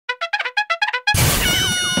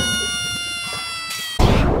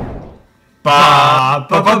Ba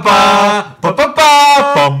ba ba ba ba ba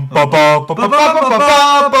ba bum ba ba ba ba ba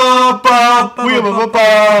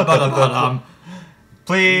ba ba.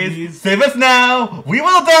 Please save us now. We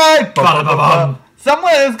will die.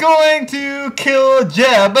 Someone is going to kill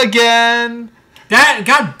Jeb again.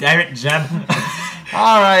 God damn it, Jeb.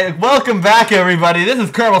 Alright, welcome back everybody. This is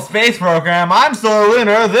Kerbal Space Program. I'm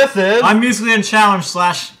Soulerlunar. This is... I'm Musically Unchallenged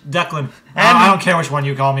 / Declan. I don't care which one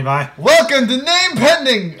you call me by. Welcome to Name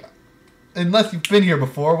Pending! Unless you've been here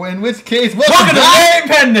before, in which case... Welcome to Name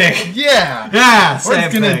Pending! Yeah! Yeah, We're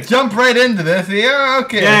just gonna jump right into this here.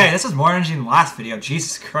 Okay. Yeah, this is more energy than the last video.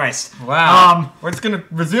 Jesus Christ. Wow. We're just gonna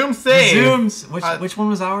resume save. Resumes. Which one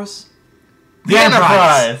was ours? The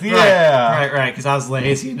Enterprise. Yeah. Right, because I was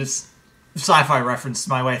lazy and just sci-fi referenced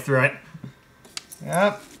my way through it.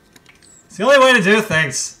 Yep. It's the only way to do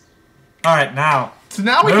things. Alright, now. So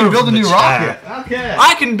now we can build a new rocket. Okay.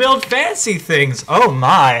 I can build fancy things. Oh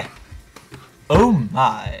my. Oh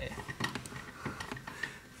my.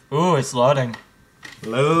 Ooh, it's loading.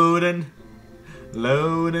 Loading.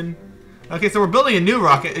 Okay, so we're building a new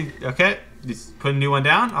rocket. Okay, just put a new one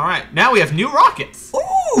down. Alright, now we have new rockets.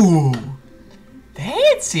 Ooh.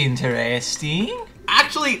 That's interesting.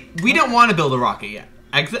 Actually, we don't want to build a rocket yet.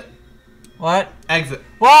 Exit. What? Exit.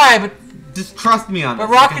 Why? But just trust me on this.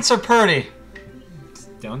 But rockets are pretty.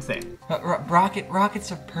 Just don't say it. But rockets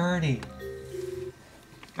are pretty.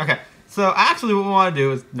 Okay. So actually, what we want to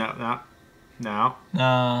do is no.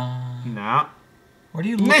 What are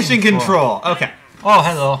you looking Mission for? control. Okay. Oh,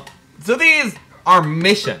 hello. So these are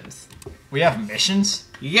missions. We have missions?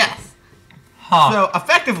 Yes. Huh. So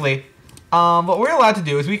effectively, what we're allowed to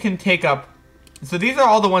do is we can take up. So these are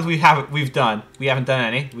all the ones we've done. We haven't done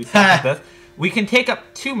any. We stopped at this. We can take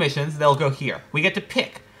up 2 missions. They'll go here. We get to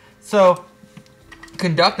pick. So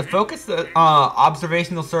conduct a focused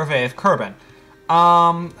observational survey of Kerbal.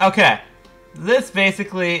 Okay. This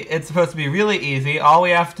basically, it's supposed to be really easy. All we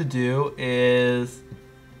have to do is,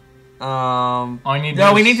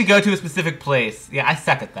 we need to go to a specific place. Yeah, I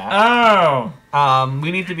suck at that. Oh.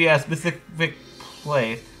 We need to be at a specific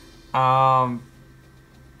place. They're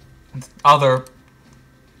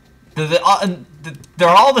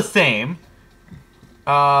all the same.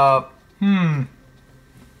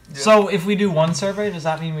 So if we do one survey, does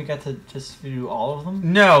that mean we get to just do all of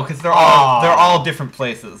them? No, because they're all different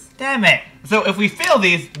places. Damn it! So if we fail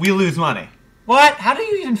these, we lose money. What? How do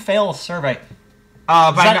you even fail a survey?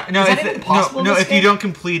 If you don't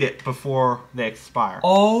complete it before they expire.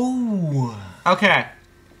 Oh. Okay.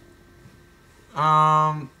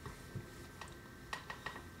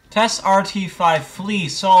 Test RT5 Flea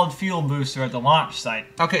solid fuel booster at the launch site.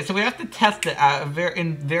 Okay, so we have to test it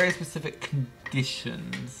in very specific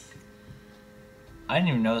conditions. I didn't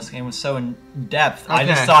even know this game was so in depth. Okay. I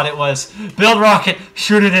just thought it was build rocket,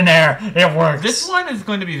 shoot it in air, it works. This one is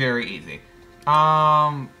going to be very easy.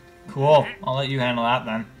 Cool. I'll let you handle that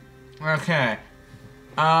then. Okay.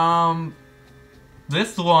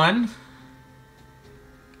 This one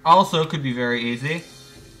also could be very easy.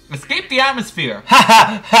 Escape the atmosphere.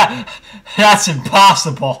 That's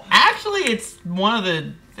impossible. Actually, it's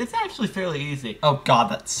actually fairly easy. Oh god,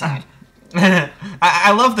 that's sad.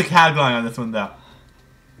 I love the tagline on this one though.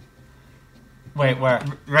 Wait, where?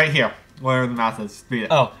 Right here, where the mouse is. Read it.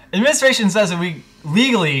 Oh, administration says that we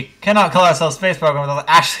legally cannot call ourselves space program without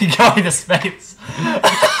actually going to space.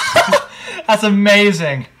 That's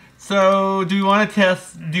amazing. So, do you want to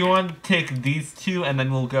test? Do you want to take these 2 and then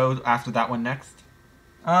we'll go after that one next?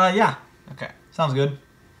 Yeah. Okay. Sounds good.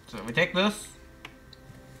 So we take this.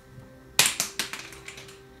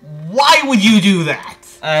 Why would you do that?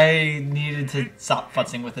 I needed to stop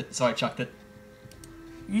futzing with it, so I chucked it.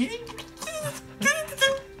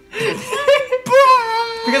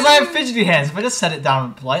 Because I have fidgety hands. If I just set it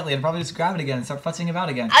down politely, I'd probably just grab it again and start futzing about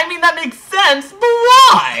again. I mean, that makes sense, but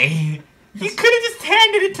why? You could have just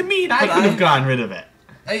handed it to me and I could have gotten rid of it.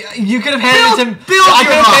 You could have handed it to I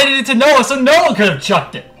could have handed it to Noah, so Noah could have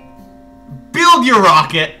chucked it. Build your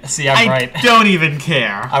rocket. See, I'm right. I don't even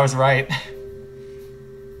care. I was right.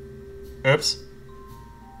 Oops.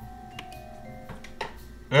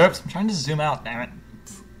 Oops. I'm trying to zoom out, damn it.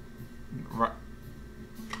 Right.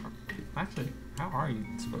 Actually, how are you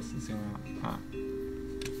supposed to zoom out?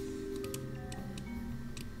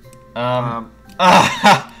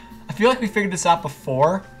 I feel like we figured this out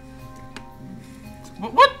before.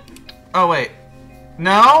 What? Oh, wait.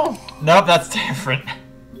 No? Nope, that's different.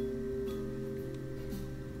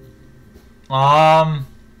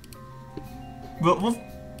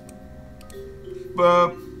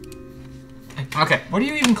 Okay. What are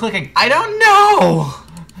you even clicking? I don't know!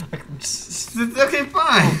 Okay,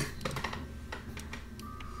 fine.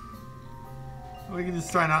 We can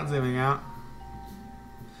just try not zooming out.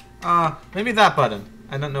 Maybe that button.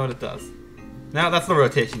 I don't know what it does. No, that's the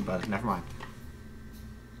rotation button. Never mind.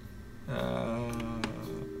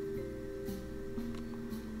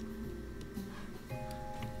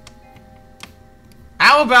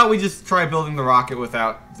 How about we just try building the rocket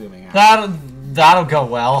without zooming out? That'll go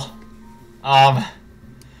well.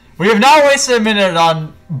 We have now wasted a minute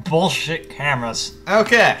on bullshit cameras.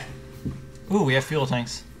 Okay. Ooh, we have fuel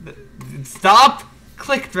tanks. Stop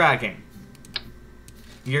click dragging.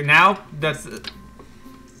 You're now, that's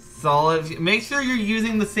solid. Make sure you're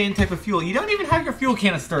using the same type of fuel. You don't even have your fuel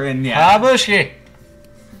canister in yet. Babushki.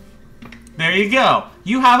 There you go.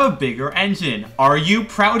 You have a bigger engine. Are you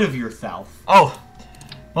proud of yourself? Oh,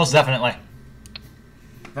 most definitely.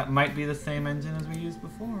 That might be the same engine as we used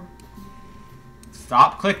before.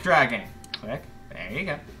 Stop click dragging. Click. There you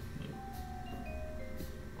go.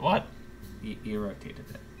 What? You rotated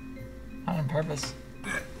it. Not on purpose.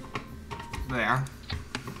 There.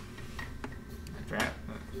 Drag.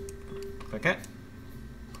 Click it.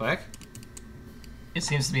 Click. It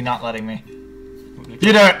seems to be not letting me. You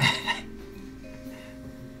do it.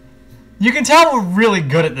 You can tell we're really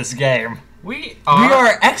good at this game. We are. We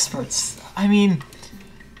are experts. I mean,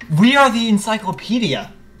 we are the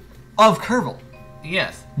encyclopedia of Kerbal.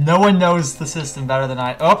 Yes. No one knows the system better than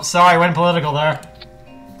I. Oh, sorry, I went political there.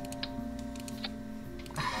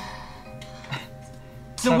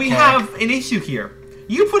 So we have an issue here.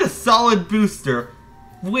 You put a solid booster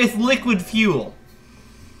with liquid fuel.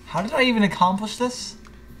 How did I even accomplish this?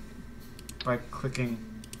 By clicking.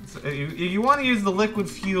 So if you want to use the liquid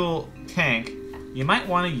fuel tank, you might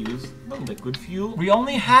want to use the liquid fuel. We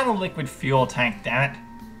only had a liquid fuel tank, damn it.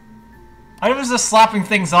 I was just slapping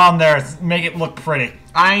things on there to make it look pretty.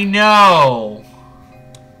 I know.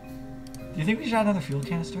 Do you think we should add another fuel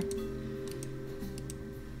canister?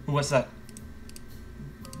 Ooh, what's that?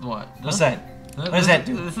 What? What's that? What does that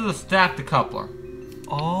do? This is a stack decoupler.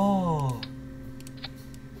 Oh.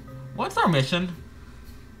 What's our mission?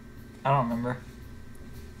 I don't remember.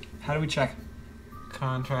 How do we check?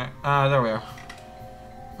 Contract. There we are.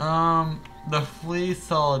 The flea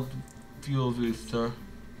solid fuel booster.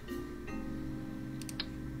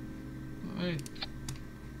 Wait.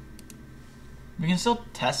 We can still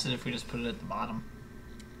test it if we just put it at the bottom.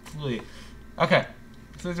 Flea. Okay.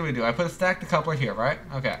 So here's what we do. I put a stack decoupler here, right?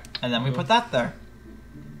 Okay. And then we put that there.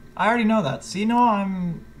 I already know that. So you know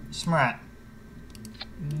I'm smart.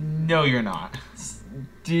 No, you're not.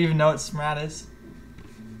 Do you even know what smart is?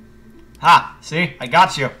 Ha! See? I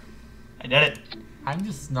got you. I did it. I'm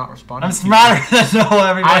just not responding. I'm smarter than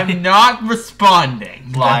everybody. I'm not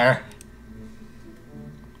responding. Liar.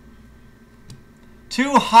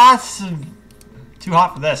 Too hot. Too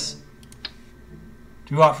hot for this.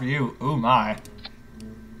 Too hot for you. Ooh my.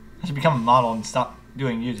 I should become a model and stop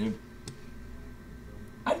doing YouTube.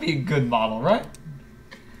 I'd be a good model, right?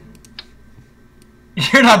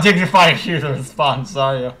 You're not dignified here to respond,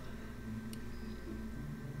 are you?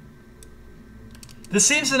 This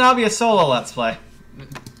seems to now be a solo Let's Play.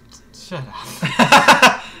 Shut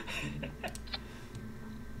up.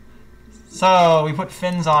 So, we put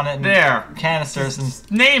fins on it and there. Canisters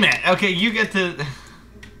and... Name it! Okay, you get to...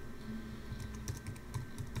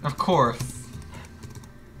 Of course.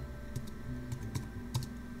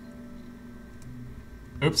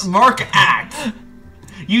 Oops. Mark act!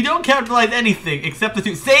 You don't capitalize anything except the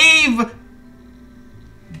two. Save!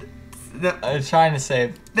 I'm trying to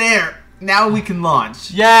save. There! Now we can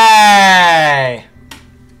launch. Yay!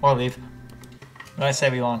 Or leave. What did I say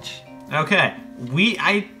we launch? Okay.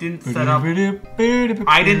 I didn't set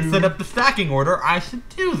up the stacking order. I should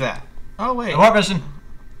do that. Oh, wait. Abort mission.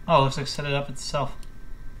 Oh, it looks like set it up itself.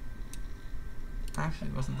 Actually,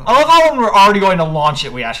 it wasn't that. I love how when we're already going to launch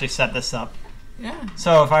it, we actually set this up. Yeah.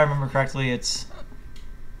 So, if I remember correctly, it's...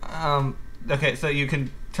 Okay, so you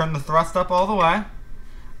can turn the thrust up all the way.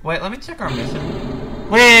 Wait, let me check our mission.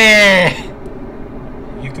 Whee!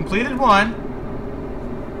 You completed one.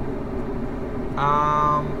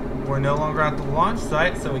 We're no longer at the launch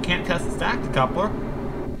site, so we can't test the stack decoupler.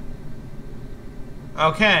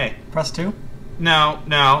 Okay. Press 2. No,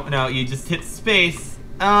 you just hit space.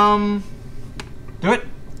 Do it.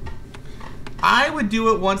 I would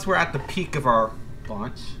do it once we're at the peak of our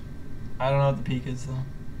launch. I don't know what the peak is, though.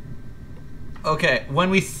 Okay,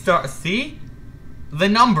 when we start... See? The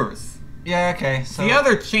numbers. Yeah, okay. So the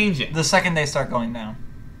other changing. the second they start going down.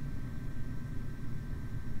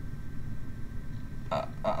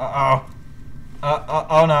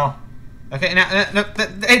 Oh no. Okay, now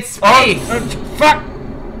it's space. Fuck!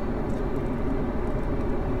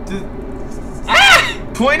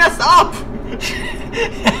 Point us up.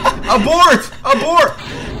 Abort! Abort!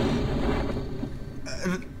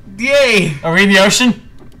 Yay! Are we in the ocean?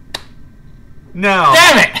 No.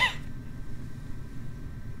 Damn it!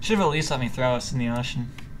 Should have at least let me throw us in the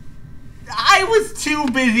ocean. I was too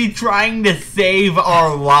busy trying to save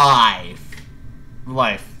our life.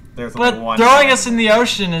 There's But one. throwing us in the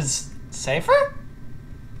ocean is safer?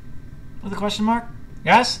 With a question mark?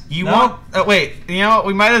 Yes? You No? want? Oh, wait. You know what?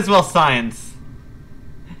 We might as well science.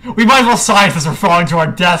 We might as well science as we're falling to our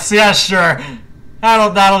deaths. Yeah, sure.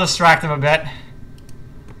 That'll distract them a bit.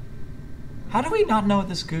 How do we not know what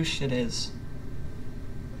this goose shit is?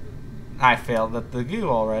 I failed at the goo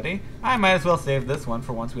already. I might as well save this one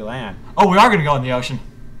for once we land. Oh, we are gonna go in the ocean.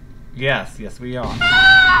 Yes, we are.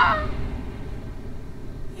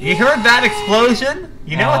 You heard that explosion?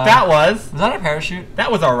 You know what that was? Was that a parachute?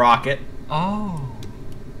 That was our rocket. Oh.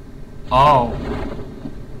 Oh.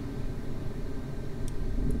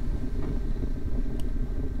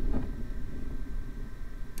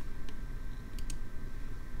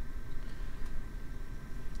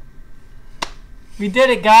 We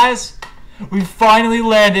did it, guys. We finally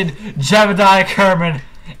landed Jebediah Kerman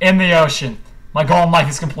in the ocean. My goal in life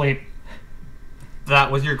is complete.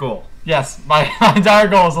 That was your goal. Yes, my entire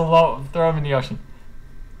goal is to throw him in the ocean.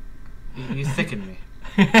 You sicken me.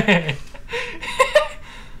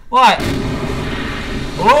 What?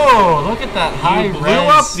 Oh, look at that high You blew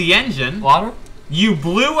up the engine. Water? You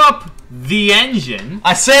blew up the engine.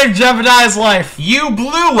 I saved Jebediah's life. You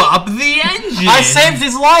blew up the engine. I saved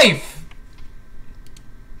his life.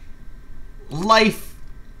 Life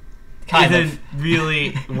Kind isn't of.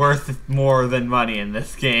 really worth more than money in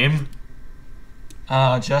this game.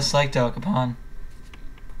 Oh, just like Dokapon.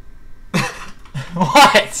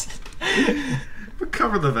 What?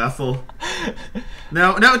 Recover the vessel.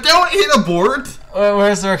 No, don't hit abort.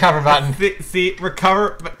 Where's the recover button? See,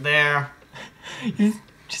 recover, there. You're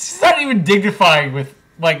just not even dignifying with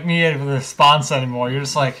like me with a response anymore. You're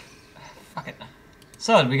just like, fuck it.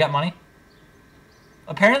 So, we got money?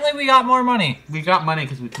 Apparently we got more money. We got money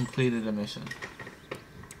because we completed a mission.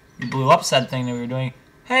 We blew up said thing that we were doing.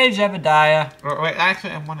 Hey, Jebediah. Or, wait,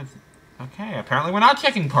 actually, I wanted to... Okay, apparently we're not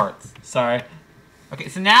checking parts. Sorry. Okay,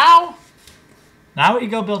 so now... Now we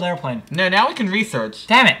go build airplane. No, now we can research.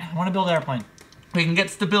 Damn it! I want to build airplane. We can get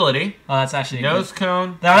stability. Oh, that's actually Nose good.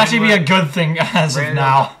 cone. That would actually be a good thing as of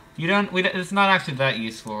now. You don't... It's not actually that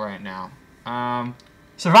useful right now.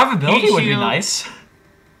 Survivability would be shield. nice.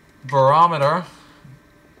 Barometer.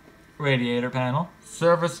 Radiator panel.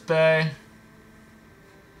 Service bay.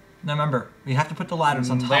 Now remember, we have to put the ladders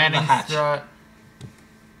on top of the Landing hatch. strut.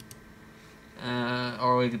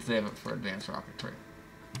 Or we could save it for advanced rocketry.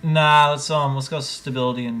 Nah, let's go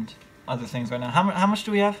stability and other things right now. How much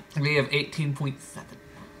do we have? We have 18.7.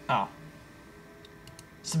 Oh.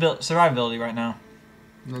 Survivability right now.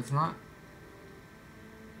 That's not.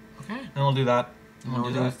 Okay. Then we'll do that. And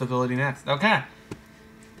we'll do stability next. Okay.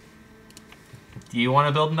 Do you want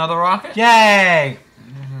to build another rocket? Yay!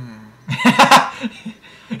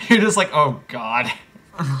 You're just like, oh god.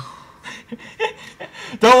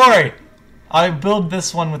 Don't worry. I build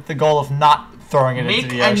this one with the goal of not throwing it into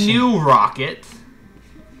the ocean. Make a new rocket.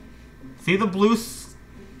 See the blue.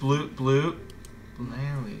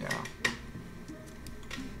 There we go.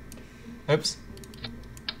 Oops.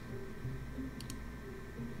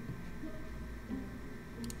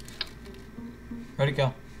 Where'd it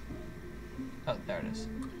go? Oh, there it is.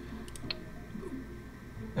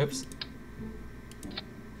 Oops.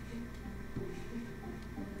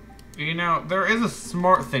 You know, there is a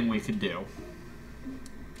smart thing we could do.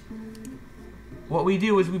 What we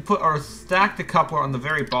do is we put our stack decoupler on the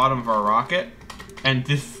very bottom of our rocket and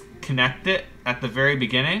disconnect it at the very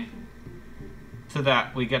beginning so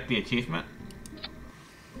that we get the achievement.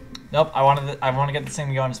 Nope, I want to get this thing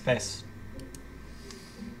to go into space.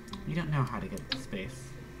 You don't know how to get into space.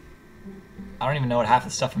 I don't even know what half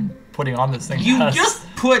the stuff I'm putting on this thing You does. just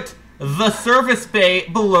put the service bay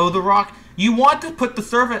below the rock. You want to put the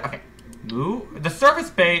service... Okay, move. The service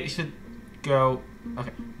bay should go...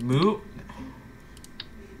 Okay, move.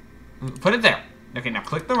 Put it there. Okay, now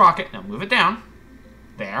click the rocket. Now move it down.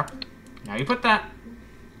 There. Now you put that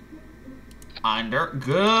under.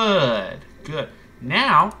 Good. Good.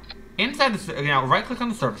 Now, inside the... Now, right-click on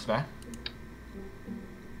the service bay.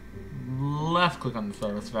 Left-click on the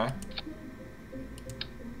service bay.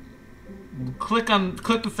 Click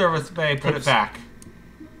the service bay, put it back.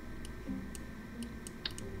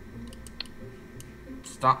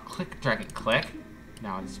 Stop, drag it, click.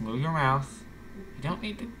 Now just move your mouse. You don't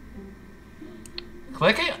need to...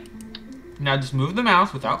 Click it. Now just move the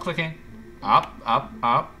mouse without clicking. Up, up,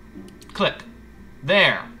 up. Click.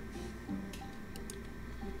 There.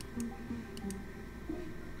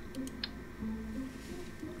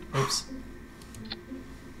 Oops.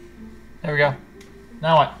 There we go.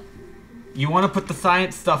 Now what? You want to put the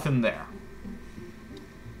science stuff in there.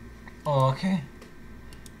 Oh, okay.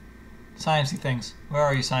 Sciencey things. Where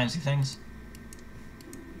are you, sciencey things?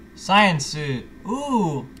 Science.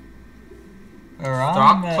 Ooh.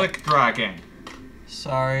 Stop click dragging.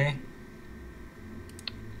 Sorry.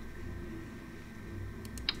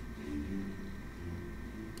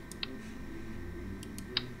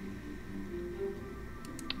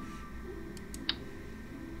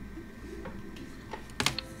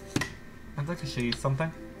 I'd like to show you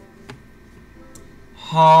something.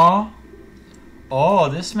 Huh? Oh,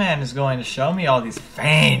 this man is going to show me all these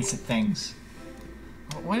fancy things.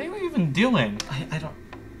 What are you even doing? I don't...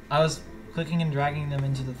 I was clicking and dragging them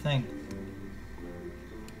into the thing.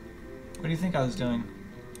 What do you think I was doing?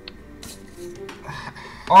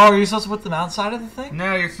 Oh, are you supposed to put them outside of the thing?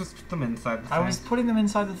 No, you're supposed to put them inside the thing. I was putting them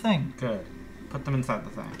inside the thing. Good. Put them inside the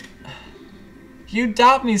thing. You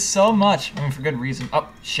doubt me so much. I mean, for good reason. Oh,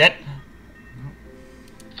 shit.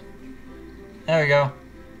 There we go.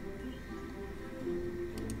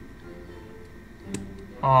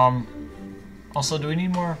 Also, do we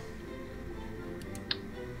need more?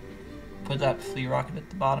 Put that flea rocket at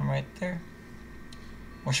the bottom right there.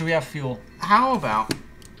 Or should we have fuel? How about?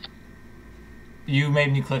 You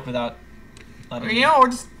made me click without letting me. You know,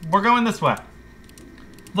 we're going this way.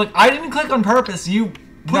 Look, I didn't click on purpose. You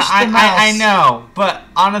pushed No, the mouse. I know, but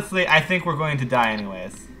honestly, I think we're going to die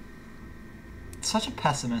anyways. Such a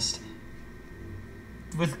pessimist.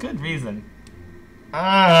 With good reason.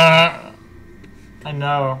 I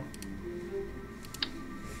know.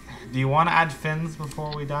 Do you want to add fins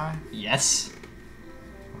before we die? Yes.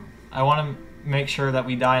 I want to make sure that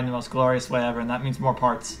we die in the most glorious way ever, and that means more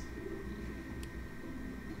parts.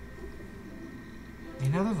 You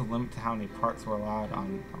know there's a limit to how many parts we're allowed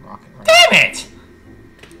on a rocket, right? Damn it!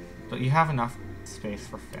 But you have enough space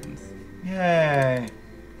for fins. Yay.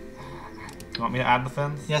 Do you want me to add the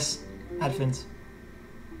fins? Yes. Add fins.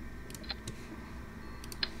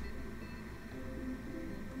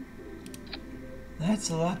 That's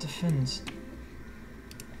a lot of fins.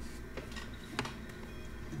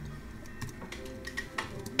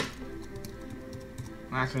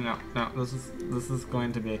 Actually, no. This is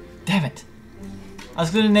going to be... Damn it. I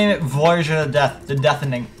was going to name it Voyager of Death, the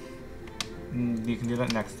Deafening. You can do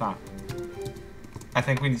that next time. I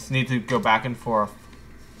think we just need to go back and forth.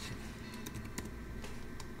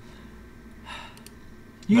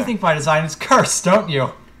 You There. think my design is cursed, don't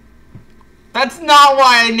you? That's not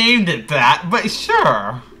why I named it that, but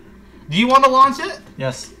sure. Do you want to launch it?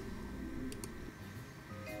 Yes.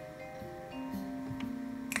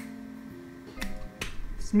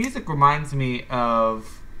 This music reminds me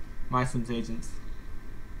of My Son's Agents.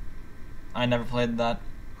 I never played that.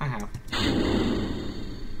 I have.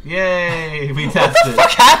 Yay, we What tested. the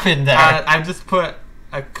fuck happened there? I just put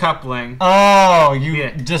a coupling. Oh, you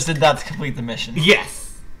Yeah. just did that to complete the mission.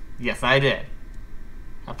 Yes. Yes, I did.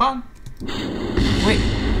 Have fun. Wait.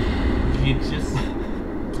 You just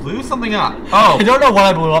blew something up. Oh. I don't know what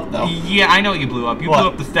I blew up, though. Yeah, I know what you blew up. You What? blew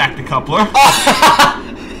up the stack decoupler.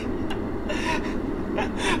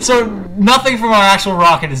 So nothing from our actual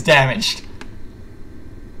rocket is damaged.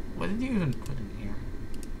 What did you even put in here?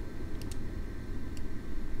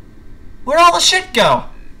 Where'd all the shit go?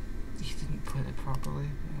 You didn't put it properly.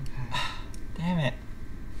 Okay. Damn it.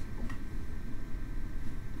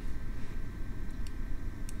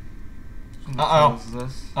 Uh-oh. Close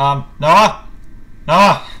this. Noah?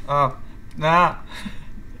 Noah? Oh, nah.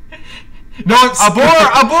 No, it's...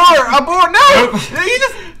 Abort! No! Nope. You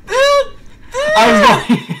just... I was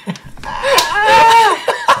going...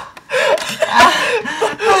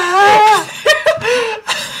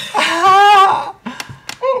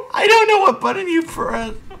 I don't know what button you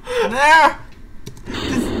press. There.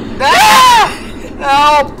 There.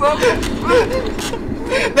 No. No,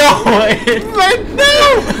 No.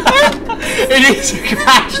 it needs to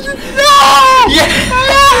crash. No.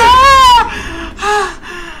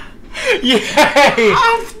 Yay!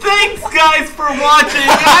 Thanks, guys, for watching.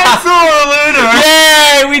 I'm Soulerlunar.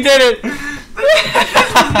 Yay! We did it.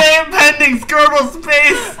 Name pending Kerbal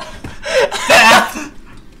space. Death.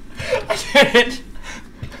 I did it.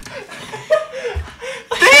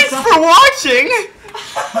 Thanks for watching.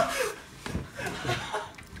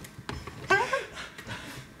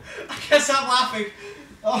 I can't stop laughing.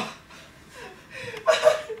 Oh,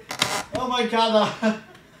 oh my god.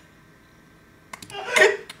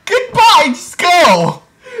 Goodbye. Just go.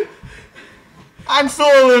 I'm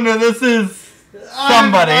Soulerlunar. This is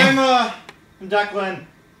somebody. I'm Declan.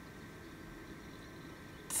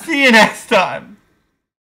 See you next time.